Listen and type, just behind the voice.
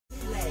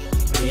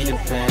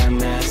fam,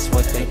 that's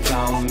what they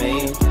call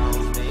me.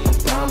 I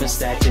promise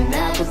that you'll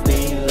never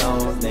be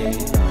lonely.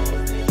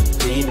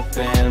 Be the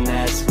fam,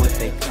 that's what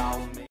they call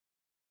me.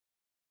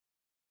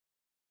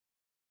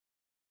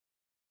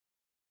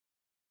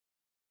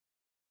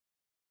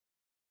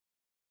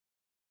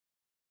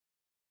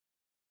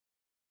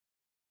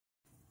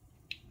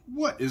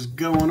 What is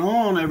going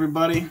on,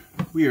 everybody?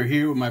 We are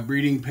here with my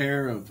breeding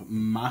pair of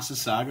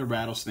Massasauga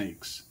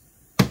rattlesnakes.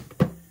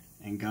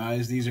 And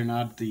guys, these are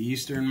not the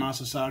eastern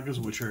Massasaugas,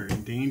 which are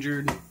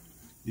endangered.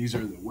 These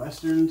are the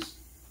westerns.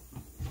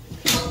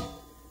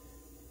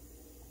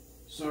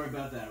 Sorry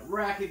about that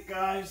racket,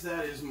 guys.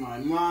 That is my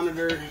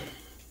monitor.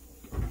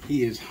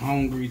 He is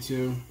hungry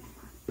too.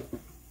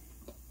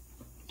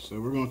 So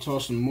we're going to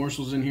toss some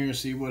morsels in here and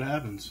see what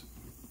happens.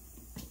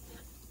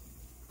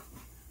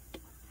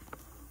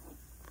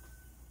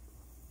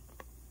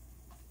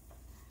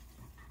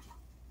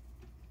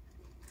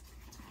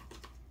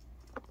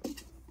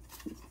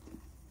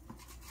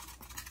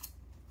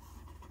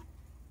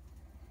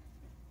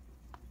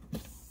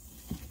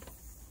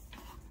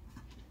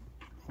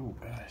 Oh,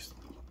 guys.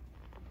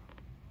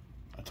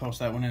 I tossed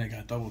that one in, it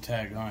got double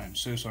tagged. I am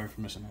so sorry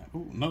for missing that.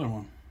 Oh, another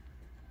one.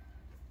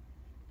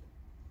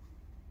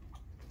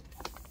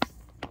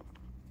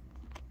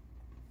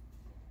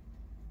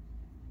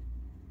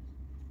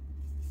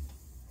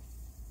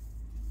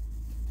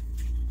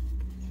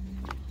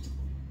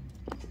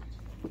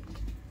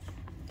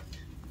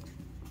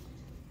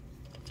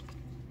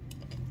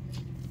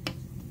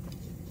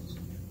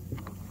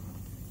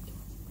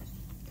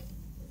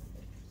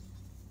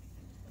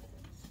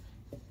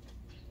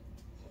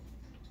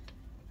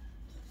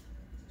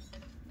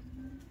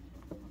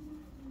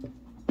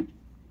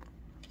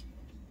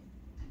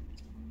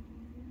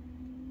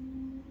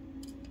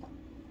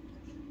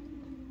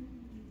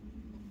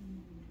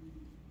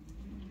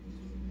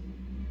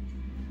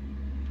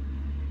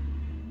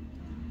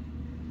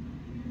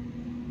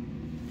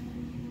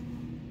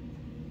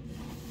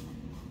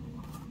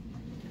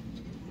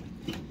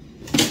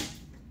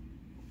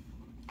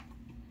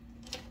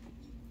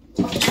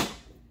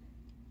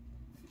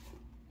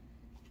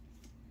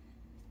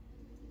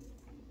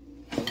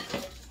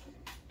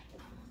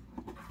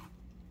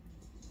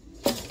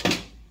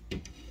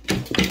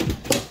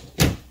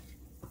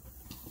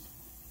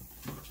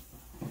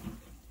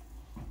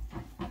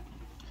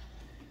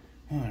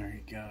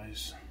 Alright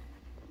guys,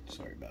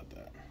 sorry about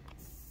that.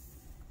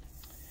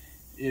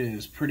 It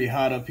is pretty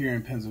hot up here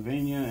in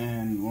Pennsylvania,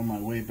 and on my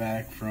way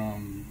back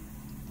from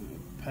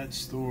the pet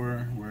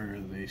store where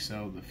they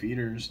sell the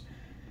feeders,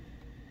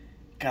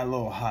 got a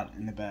little hot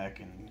in the back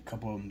and a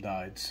couple of them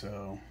died,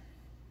 so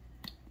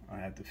I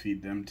had to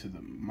feed them to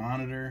the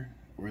monitor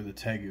or the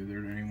tegu. They're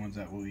the only ones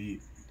that will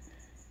eat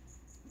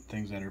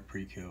things that are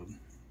pre-killed.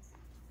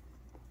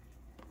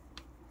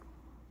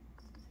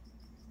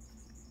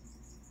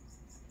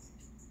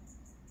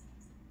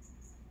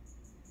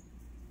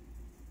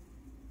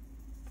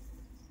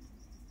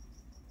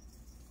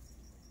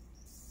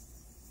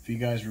 If you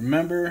guys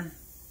remember,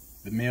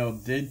 the male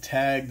did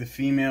tag the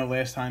female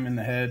last time in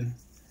the head.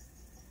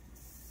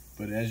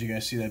 But as you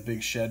guys see that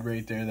big shed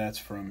right there, that's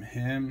from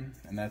him.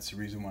 And that's the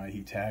reason why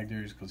he tagged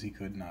her, is because he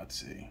could not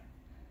see.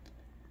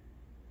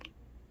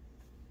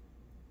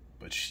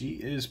 But she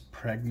is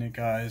pregnant,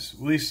 guys.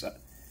 At least,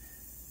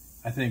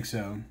 I think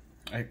so.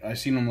 I've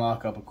seen them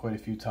lock up quite a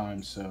few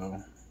times,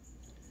 so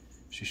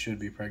she should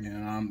be pregnant.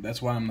 And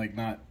that's why I'm like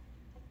not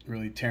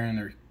really tearing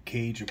their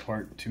cage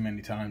apart too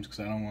many times,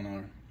 because I don't want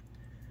to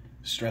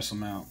stress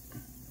them out.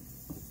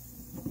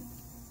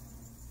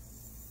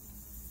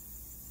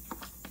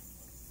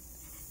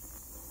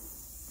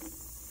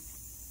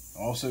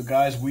 Also,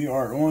 guys, we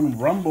are on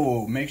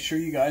Rumble. Make sure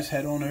you guys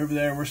head on over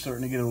there. We're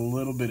starting to get a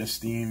little bit of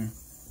steam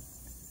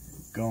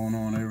going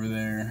on over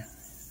there.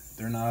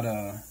 They're not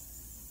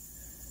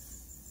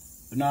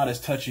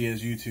as touchy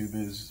as YouTube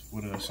is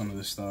with some of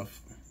this stuff.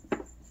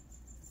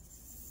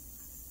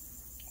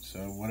 So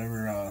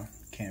whatever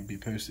can't be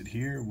posted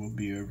here will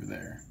be over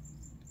there.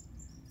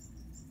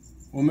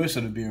 Well, most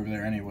of it will be over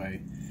there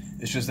anyway.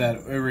 It's just that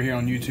over here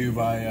on YouTube,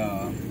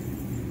 I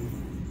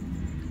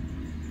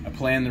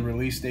plan the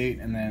release date,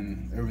 and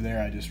then over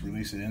there I just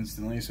release it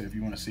instantly. So if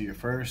you want to see it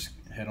first,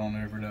 head on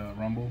over to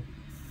Rumble.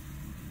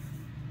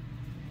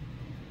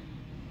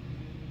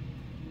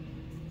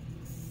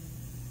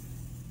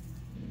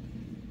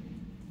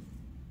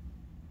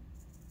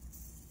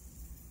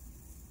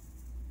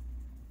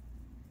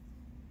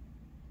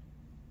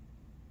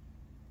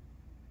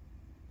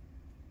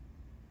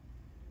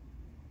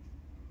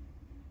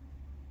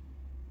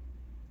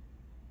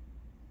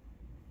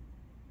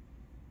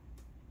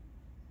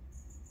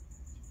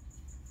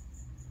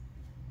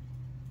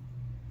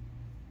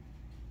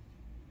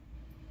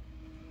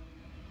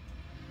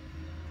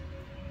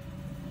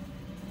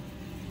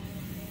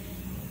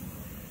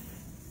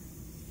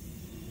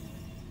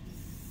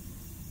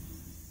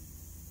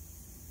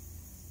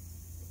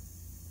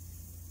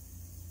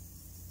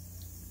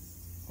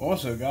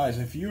 Also, guys,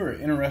 if you are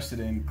interested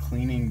in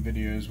cleaning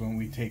videos when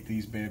we take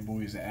these bad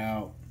boys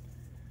out,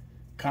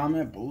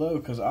 comment below,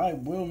 because I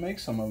will make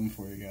some of them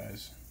for you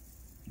guys.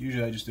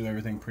 Usually I just do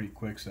everything pretty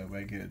quick so that way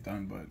I get it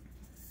done, but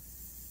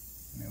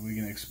you know, we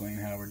can explain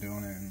how we're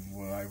doing it and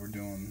why we're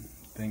doing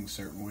things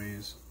certain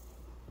ways.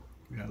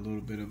 We got a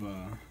little bit of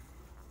a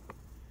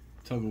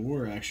tug of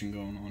war action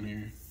going on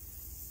here,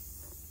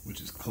 which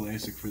is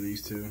classic for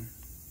these two.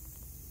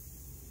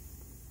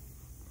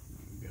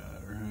 We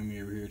got our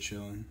homie over here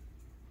chilling.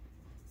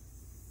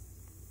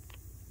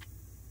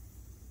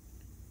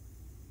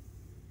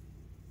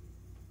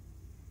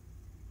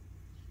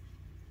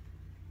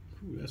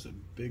 Ooh, that's a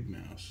big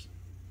mouse.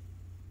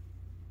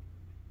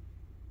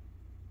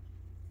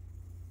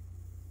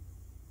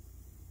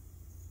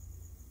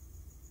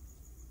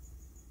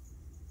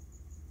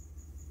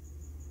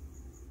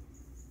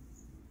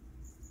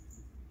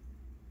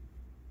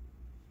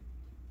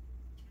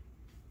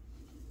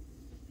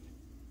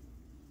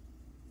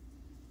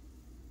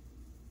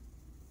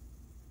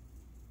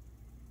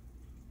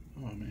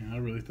 Oh man, I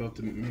really thought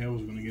the male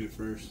was going to get it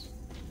first.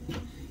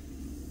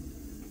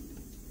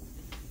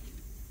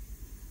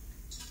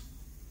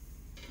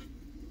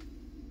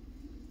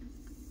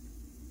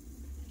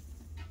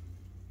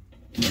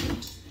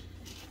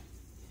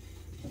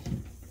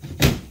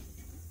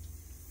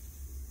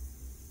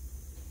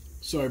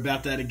 Sorry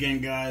about that again,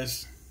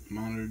 guys.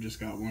 Monitor just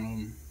got one of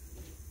them.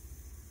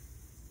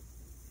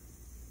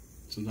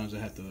 Sometimes I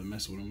have to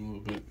mess with them a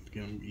little bit to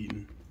get them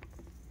eaten.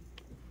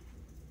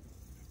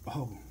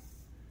 Oh.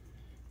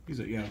 He's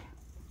like, yo,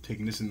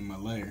 taking this into my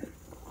lair.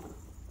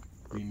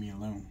 Leave me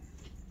alone.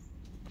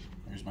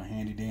 There's my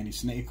handy dandy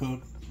snake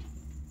hook.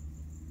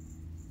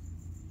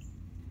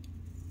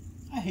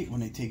 I hate when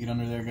they take it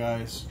under there,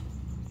 guys.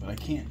 But I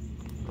can't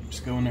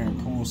just go in there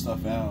and pull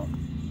stuff out.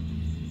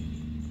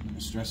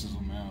 It stresses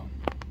them out.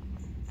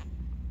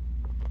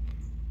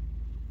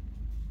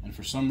 And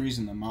for some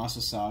reason, the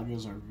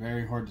Massasaugas are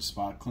very hard to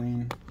spot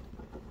clean,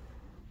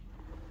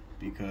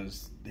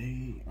 because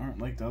they aren't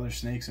like the other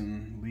snakes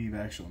and leave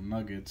actual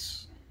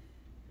nuggets.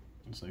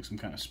 It's like some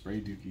kind of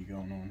spray dookie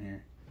going on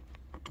here.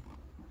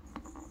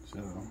 So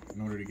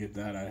in order to get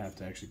that, I'd have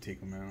to actually take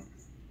them out.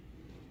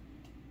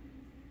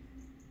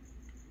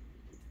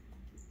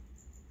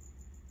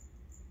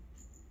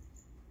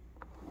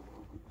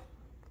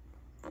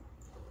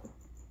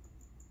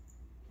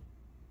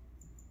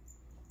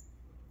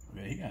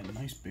 Okay, he got a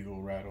nice big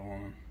old rattle on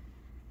him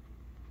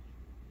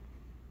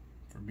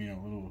for being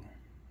a little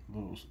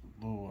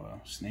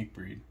snake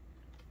breed.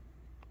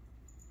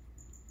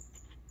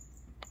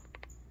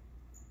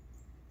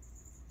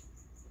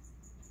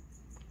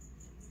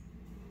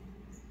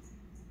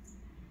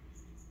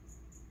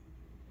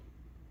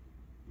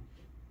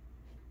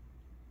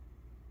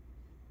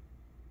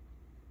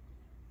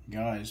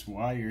 Guys,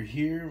 while you're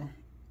here,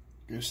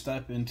 go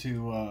step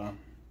into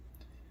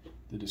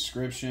the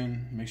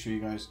description. Make sure you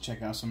guys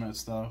check out some of that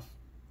stuff.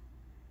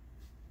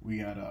 We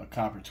got a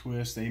Copper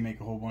Twist. They make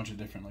a whole bunch of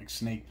different like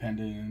snake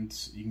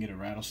pendants. You can get a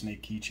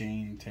rattlesnake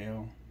keychain,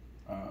 tail,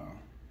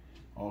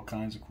 all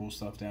kinds of cool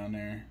stuff down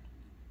there.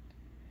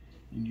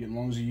 As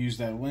long as you use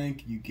that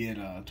link, you get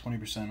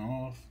 20%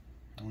 off.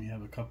 And we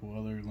have a couple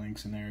other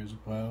links in there as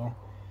well.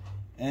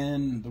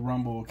 And the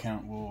Rumble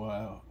account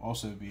will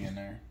also be in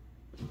there.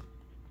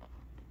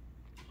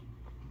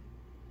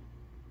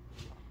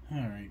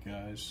 Alright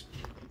guys,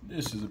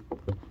 this is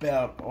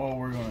about all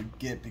we're going to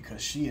get because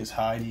she is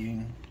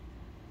hiding.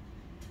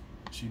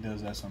 She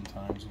does that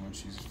sometimes when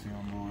she's feeling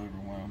a little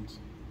overwhelmed.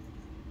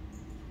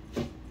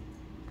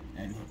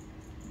 And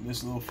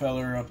this little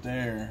feller up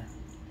there,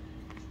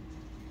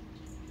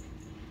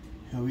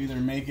 he'll either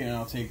make it and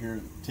I'll take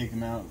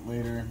him out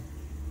later,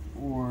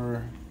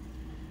 or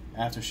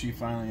after she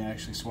finally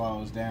actually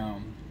swallows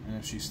down, and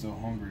if she's still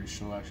hungry,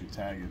 she'll actually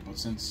tag it. But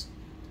since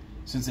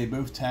they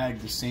both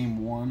tag the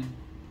same one,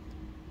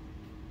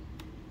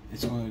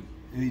 it's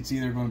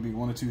either going to be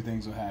one of two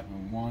things will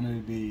happen. One,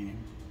 it'd be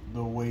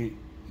they'll wait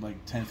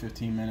like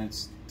 10-15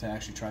 minutes to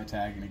actually try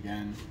tagging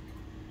again,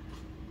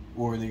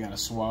 or they got to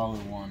swallow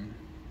one,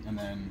 and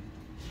then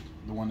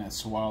the one that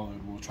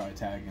swallowed will try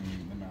tagging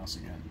the mouse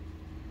again.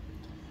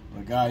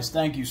 But guys,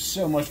 thank you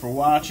so much for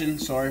watching.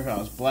 Sorry if I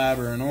was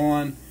blabbering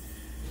on.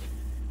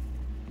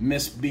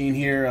 Miss being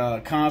here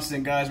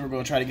constant, guys. We're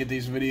going to try to get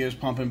these videos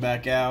pumping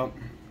back out.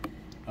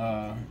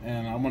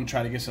 And I'm going to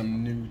try to get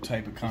some new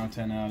type of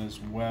content out as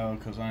well,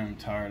 because I am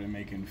tired of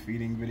making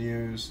feeding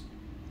videos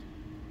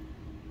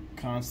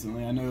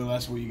constantly. I know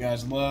that's what you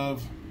guys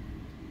love,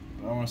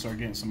 but I want to start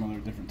getting some other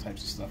different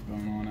types of stuff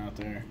going on out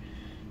there.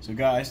 So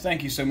guys,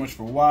 thank you so much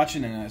for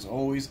watching, and as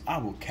always, I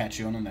will catch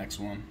you on the next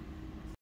one.